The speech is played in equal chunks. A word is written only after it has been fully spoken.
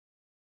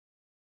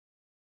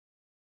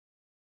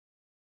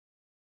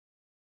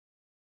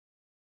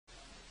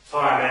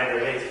Hi, I'm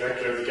Andrew Heath,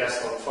 Director of the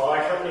Gas Log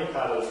Fire Company,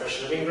 part of the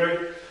Fresh Living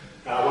Group.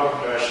 Welcome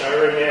to our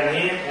showroom down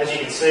here. As you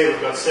can see, we've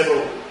got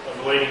several of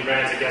the leading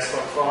brands of gas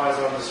log fires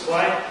on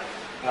display.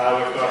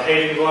 We've got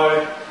Heat &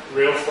 Glow,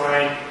 Real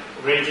Flame,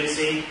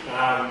 Regency,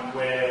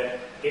 where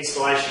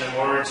installation and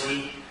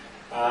warranty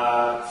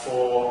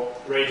for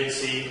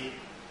Regency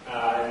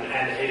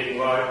and Heat &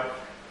 Glow,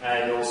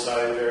 and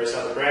also various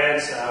other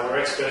brands. We're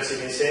experts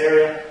in this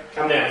area.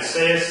 Come down and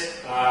see us.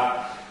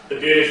 The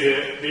beauty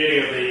of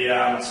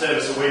the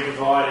service that we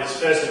provide is,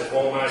 first and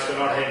foremost, we're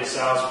not heavy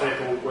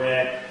salespeople.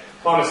 We're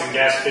plumbers and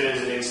gas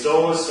fitters and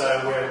installers,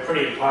 so we're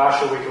pretty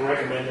impartial. We can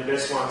recommend the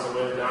best ones that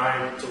we've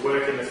known to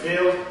work in the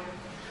field.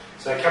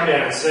 So come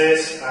down and see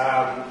us,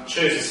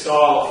 choose a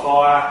style of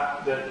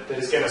fire that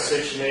is going to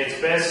suit your needs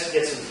best,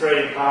 get some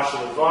free impartial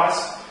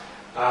advice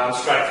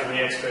straight from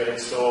the expert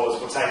installers.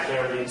 We'll take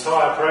care of the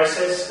entire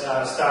process,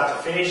 start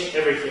to finish,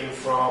 everything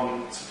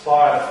from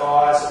supply of the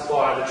fire,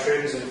 supply of the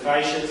trims and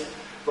fascias,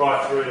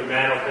 right through to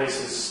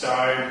mantelpieces,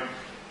 stone,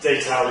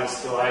 detailed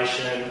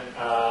installation,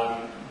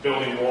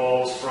 building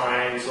walls,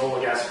 frames, all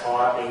the gas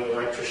piping,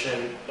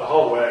 electrician, the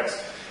whole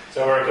works.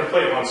 So we're a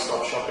complete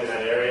one-stop shop in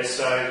that area.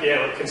 So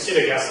yeah, look,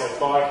 consider Gas Log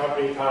Fire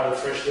Company part of the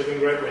Fresh Living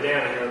Group. We're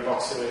down here in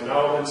Box Hill in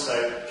Melbourne,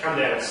 so come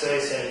down and see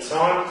us any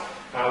time.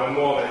 We're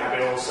more than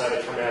happy also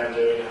to come out and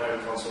do a home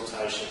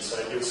consultation, so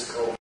give us a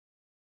call.